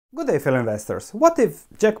Good day, fellow investors. What if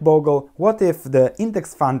Jack Bogle, what if the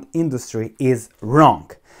index fund industry is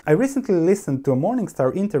wrong? I recently listened to a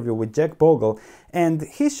Morningstar interview with Jack Bogle and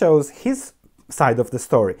he shows his side of the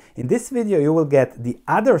story. In this video you will get the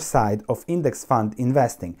other side of index fund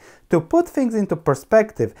investing to put things into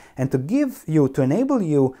perspective and to enable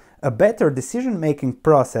you a better decision-making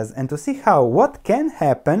process and to see how what can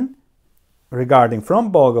happen regarding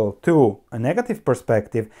from Bogle to a negative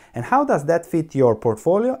perspective, and how does that fit your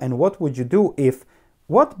portfolio, and what would you do if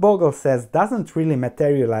what Bogle says doesn't really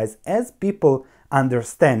materialize as people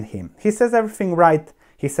understand him. He says everything right,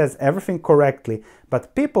 he says everything correctly,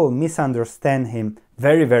 but people misunderstand him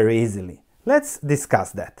very, very easily. Let's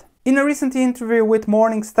discuss that. In a recent interview with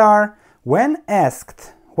Morningstar, when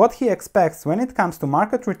asked what he expects when it comes to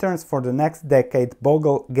market returns for the next decade,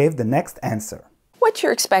 Bogle gave the next answer. What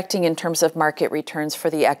you're expecting in terms of market returns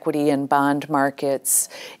for the equity and bond markets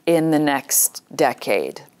in the next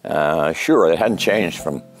decade? Sure, it hadn't changed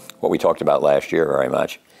from what we talked about last year very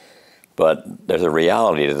much. But there's a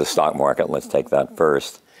reality to the stock market. Let's take that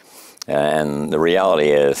first. And the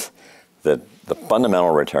reality is that the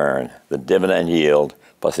fundamental return, the dividend yield,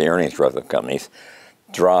 plus the earnings growth of companies,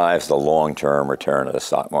 drives the long-term return of the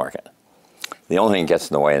stock market. The only thing that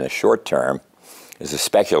gets in the way in the short term is the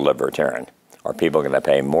speculative return. Are people going to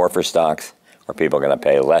pay more for stocks? Are people going to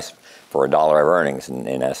pay less for $1 of earnings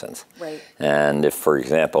in essence? Right. And if, for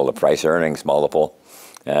example, the price earnings multiple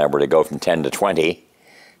were to go from 10 to 20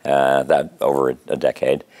 that over a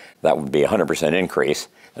decade, that would be a 100% increase.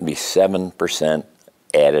 That'd be 7%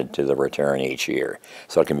 added to the return each year.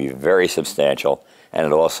 So it can be very substantial, and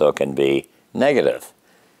it also can be negative.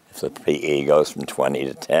 If the PE goes from 20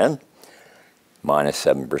 to 10, minus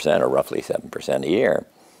 7% or roughly 7% a year.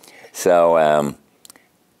 So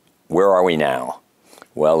where are we now?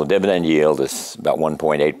 Well, the dividend yield is about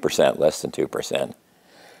 1.8%, less than 2%.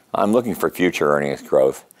 I'm looking for future earnings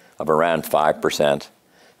growth of around 5%.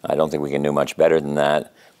 I don't think we can do much better than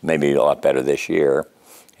that, maybe a lot better this year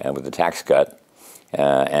with the tax cut,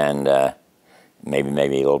 and maybe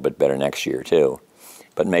a little bit better next year too,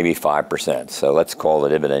 but maybe 5%. So let's call the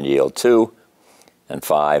dividend yield 2, and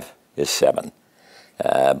 5 is 7.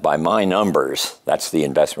 By my numbers, that's the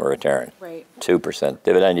investment return. Right. 2%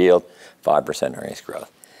 dividend yield, 5% earnings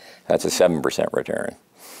growth. That's a 7% return.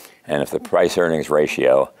 And if the price-earnings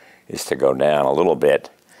ratio is to go down a little bit,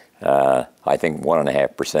 I think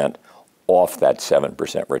 1.5% off that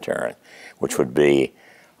 7% return, which would be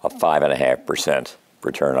a 5.5%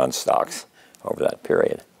 return on stocks over that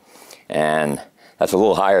period. And that's a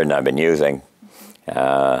little higher than I've been using.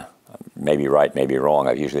 Maybe right, maybe wrong.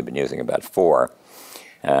 I've usually been using about 4.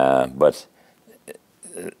 But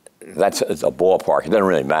it's a ballpark. It doesn't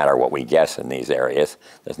really matter what we guess in these areas.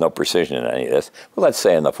 There's no precision in any of this. But let's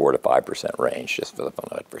say in the 4 to 5% range, just for the fun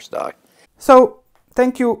of it for stock. So,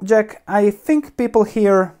 thank you, Jack. I think people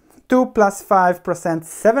hear 2 plus 5%,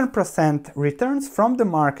 7% returns from the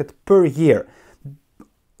market per year.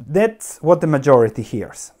 That's what the majority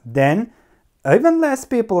hears. Then, even less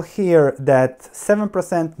people hear that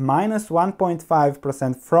 7% minus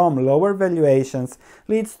 1.5% from lower valuations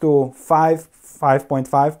leads to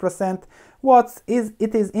 5.5%.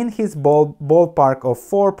 It is in his ballpark of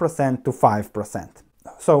 4% to 5%.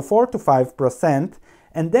 So 4 to 5%,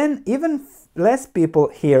 and then even less people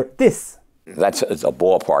hear this. It's a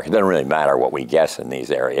ballpark. It doesn't really matter what we guess in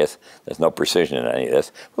these areas. There's no precision in any of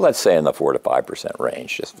this. But let's say in the 4 to 5%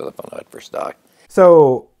 range, just for the fun of it for stock.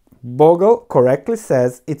 So Bogle correctly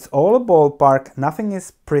says it's all a ballpark, nothing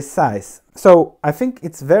is precise. So I think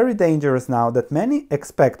it's very dangerous now that many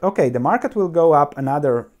expect, okay, the market will go up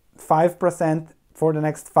another 5% for the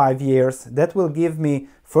next 5 years. That will give me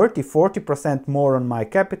 30-40% more on my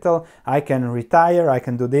capital. I can retire, I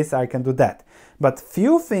can do this, I can do that. But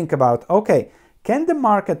few think about, okay, can the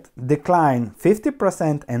market decline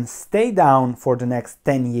 50% and stay down for the next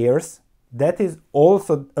 10 years? That is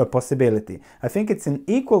also a possibility. I think it's an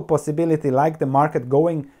equal possibility like the market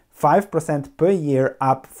going 5% per year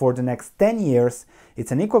up for the next 10 years.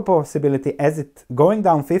 It's an equal possibility as it going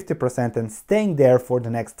down 50% and staying there for the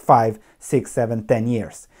next 5, 6, 7, 10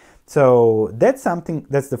 years. So that's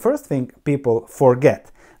the first thing people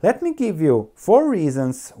forget. Let me give you 4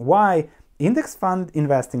 reasons why index fund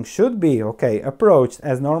investing should be, approached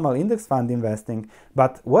as normal index fund investing,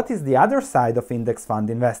 but what is the other side of index fund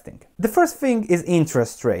investing? The first thing is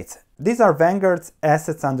interest rates. These are Vanguard's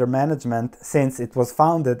assets under management since it was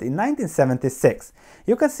founded in 1976.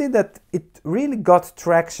 You can see that it really got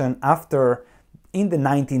traction in the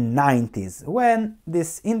 1990s when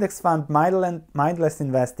this index fund mindless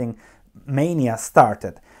investing mania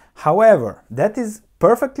started. However, that is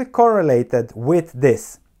perfectly correlated with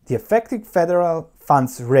this. the effective federal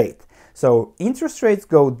funds rate. So interest rates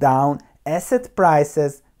go down, asset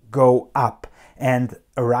prices go up, and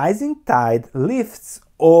a rising tide lifts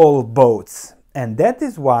all boats. And that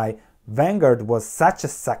is why Vanguard was such a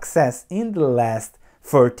success in the last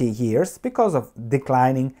 30 years, because of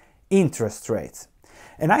declining interest rates.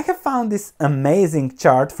 And I have found this amazing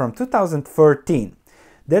chart from 2013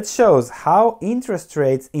 that shows how interest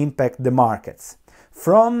rates impact the markets.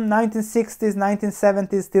 From 1960s,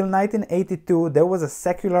 1970s till 1982, there was a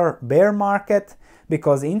secular bear market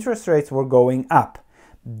because interest rates were going up.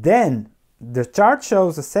 Then the chart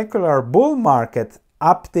shows a secular bull market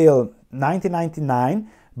up till 1999,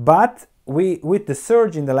 but with the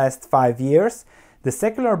surge in the last 5 years, the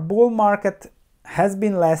secular bull market has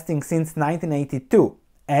been lasting since 1982,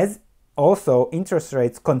 as also interest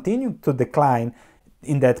rates continued to decline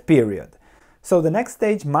in that period. So the next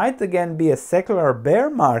stage might again be a secular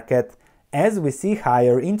bear market as we see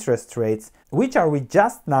higher interest rates, which are we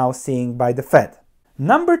just now seeing by the Fed.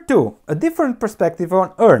 Number 2, a different perspective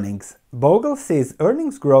on earnings. Bogle sees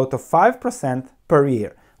earnings growth of 5% per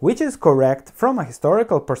year, which is correct from a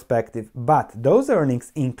historical perspective, but those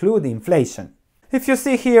earnings include inflation. If you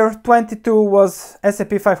see here, 22 was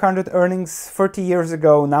S&P 500 earnings 30 years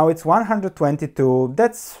ago, now it's 122,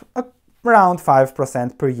 that's around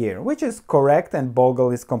 5% per year, which is correct, and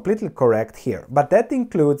Bogle is completely correct here. But that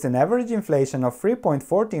includes an average inflation of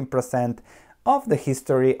 3.14% of the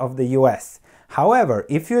history of the US. However,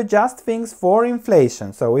 if you adjust things for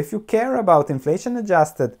inflation, so if you care about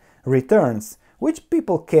inflation-adjusted returns, which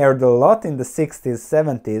people cared a lot in the 60s,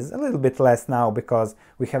 70s, a little bit less now because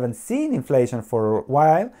we haven't seen inflation for a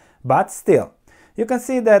while, but still. You can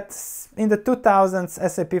see that in the 2000s,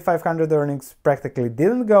 S&P 500 earnings practically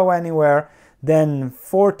didn't go anywhere. Then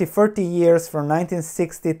 30 years from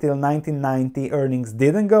 1960 till 1990, earnings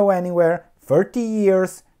didn't go anywhere. 30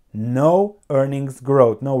 years, no earnings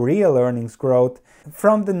growth, no real earnings growth.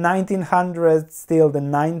 From the 1900s till the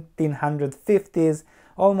 1950s,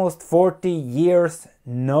 almost 40 years,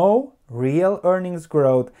 no real earnings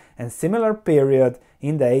growth, and similar period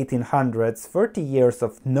in the 1800s, 30 years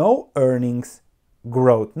of no earnings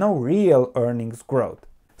growth, no real earnings growth.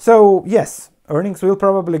 So yes, earnings will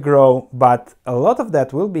probably grow, but a lot of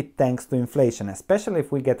that will be thanks to inflation, especially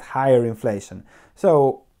if we get higher inflation.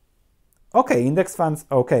 So, okay, index funds,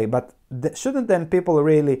 okay, but shouldn't then people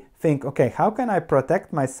really think, okay, how can I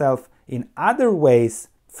protect myself in other ways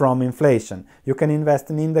from inflation? You can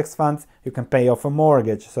invest in index funds, you can pay off a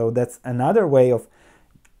mortgage, so that's another way of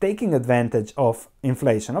taking advantage of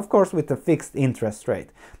inflation, of course with a fixed interest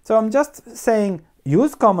rate. So I'm just saying,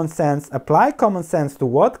 use common sense, apply common sense to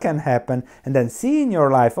what can happen, and then see in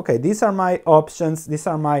your life, okay, these are my options, these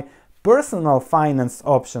are my personal finance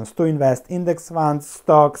options to invest: index funds,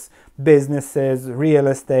 stocks, businesses, real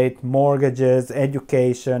estate, mortgages,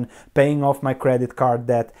 education, paying off my credit card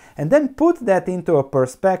debt, and then put that into a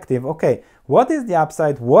perspective. Okay, what is the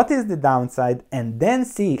upside, what is the downside, and then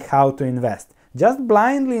see how to invest. Just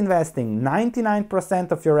blindly investing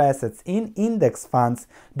 99% of your assets in index funds,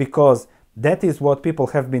 because that is what people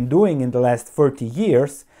have been doing in the last 30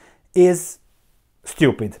 years, is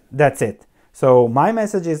stupid. That's it. So my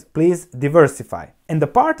message is, please diversify. And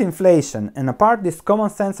apart inflation and apart this common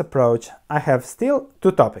sense approach, I have still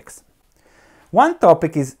two topics. One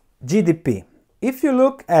topic is GDP. If you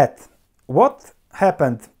look at what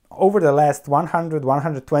happened over the last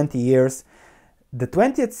 120 years, the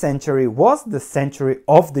 20th century was the century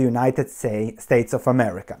of the United States of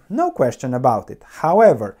America. No question about it.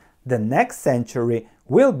 However, the next century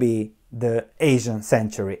will be the Asian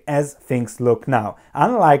century as things look now.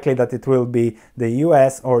 Unlikely that it will be the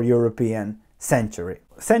US or European century.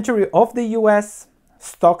 Century of the US,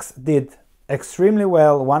 stocks did extremely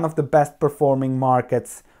well, one of the best performing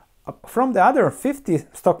markets from the other 50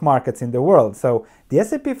 stock markets in the world. So the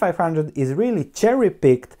S&P 500 is really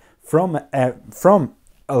cherry-picked from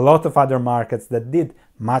a lot of other markets that did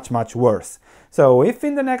much worse. So if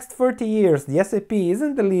in the next 30 years the S&P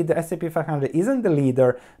isn't the leader, S&P 500 isn't the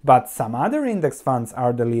leader, but some other index funds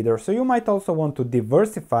are the leader, so you might also want to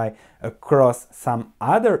diversify across some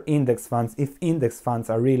other index funds if index funds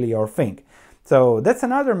are really your thing. So that's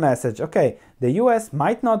another message. Okay, the US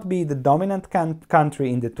might not be the dominant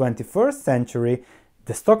country in the 21st century.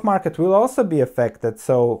 The stock market will also be affected,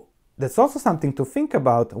 so that's also something to think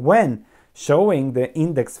about when showing the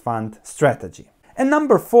index fund strategy. And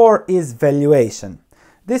number 4 is valuation.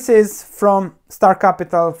 This is from Star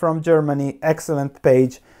Capital from Germany, excellent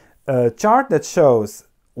page, a chart that shows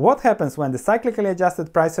what happens when the cyclically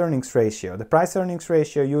adjusted price-earnings ratio, the price-earnings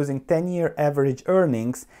ratio using 10-year average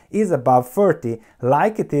earnings, is above 30,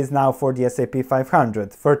 like it is now for the S&P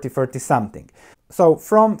 500, 30 something. So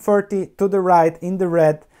from 30 to the right in the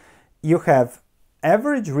red, you have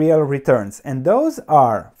average real returns, and those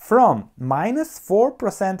are from minus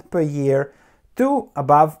 4% per year to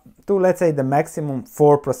above, to let's say the maximum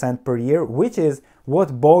 4% per year, which is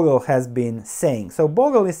what Bogle has been saying. So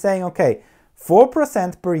Bogle is saying, okay,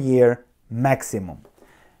 4% per year maximum.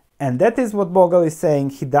 And that is what Bogle is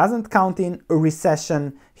saying. He doesn't count in a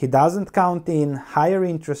recession, he doesn't count in higher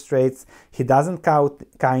interest rates, he doesn't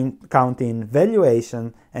count in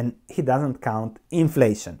valuation, and he doesn't count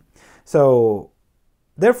inflation. So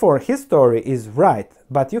therefore his story is right,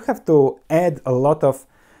 but you have to add a lot of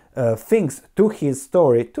things to his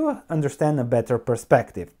story to understand a better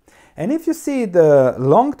perspective. And if you see the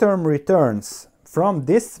long-term returns from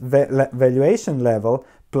this valuation level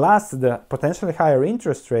plus the potentially higher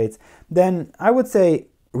interest rates, then I would say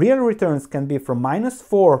real returns can be from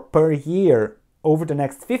 -4 per year over the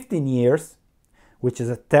next 15 years, which is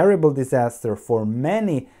a terrible disaster for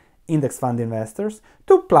many index fund investors,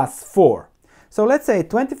 to +4. So let's say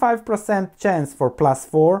 25% chance for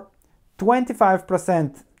 +4,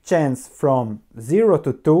 25% chance from 0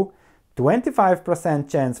 to 2, 25%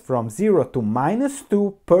 chance from 0 to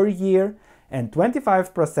 -2 per year, and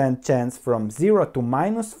 25% chance from 0 to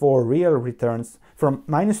 -4 real returns, from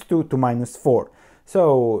 -2 to -4.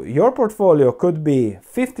 So your portfolio could be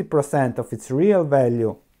 50% of its real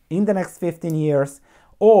value in the next 15 years,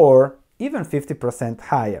 or even 50%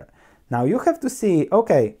 higher. Now you have to see,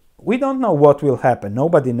 okay, we don't know what will happen,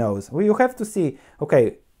 nobody knows. You have to see,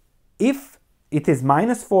 okay, if it is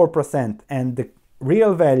 -4% and the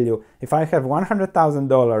real value, if I have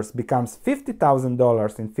 $100,000, becomes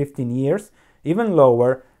 $50,000 in 15 years, even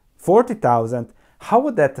lower, 40,000, how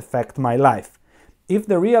would that affect my life? If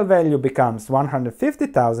the real value becomes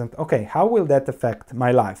 150,000, okay, how will that affect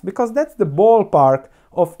my life? Because that's the ballpark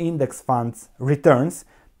of index funds returns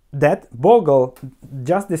that Bogle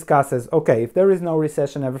just discusses. Okay, if there is no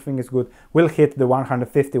recession, everything is good, we'll hit the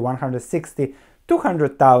 150, 160,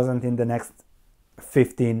 200,000 in the next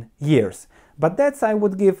 15 years. But that's, I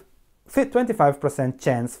would give 25%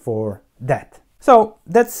 chance for that. So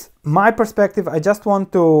that's my perspective. I just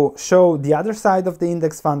want to show the other side of the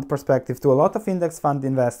index fund perspective to a lot of index fund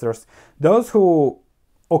investors. Those who,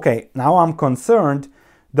 okay, now I'm concerned,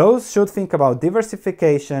 those should think about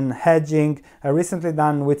diversification, hedging. I recently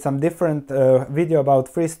done with some different video about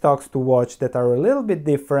free stocks to watch that are a little bit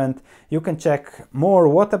different. You can check more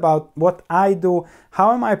what I do,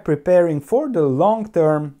 how am I preparing for the long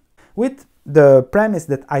term, with the premise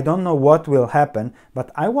that I don't know what will happen, but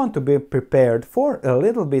I want to be prepared for a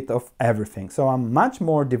little bit of everything. So I'm much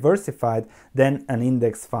more diversified than an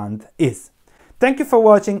index fund is. Thank you for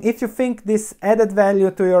watching. If you think this added value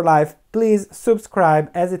to your life, please subscribe,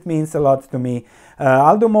 as it means a lot to me.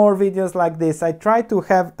 I'll do more videos like this. I try to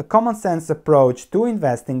have a common sense approach to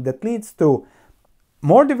investing that leads to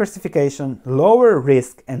more diversification, lower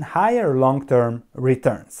risk, and higher long-term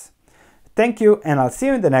returns. Thank you, and I'll see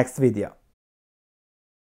you in the next video.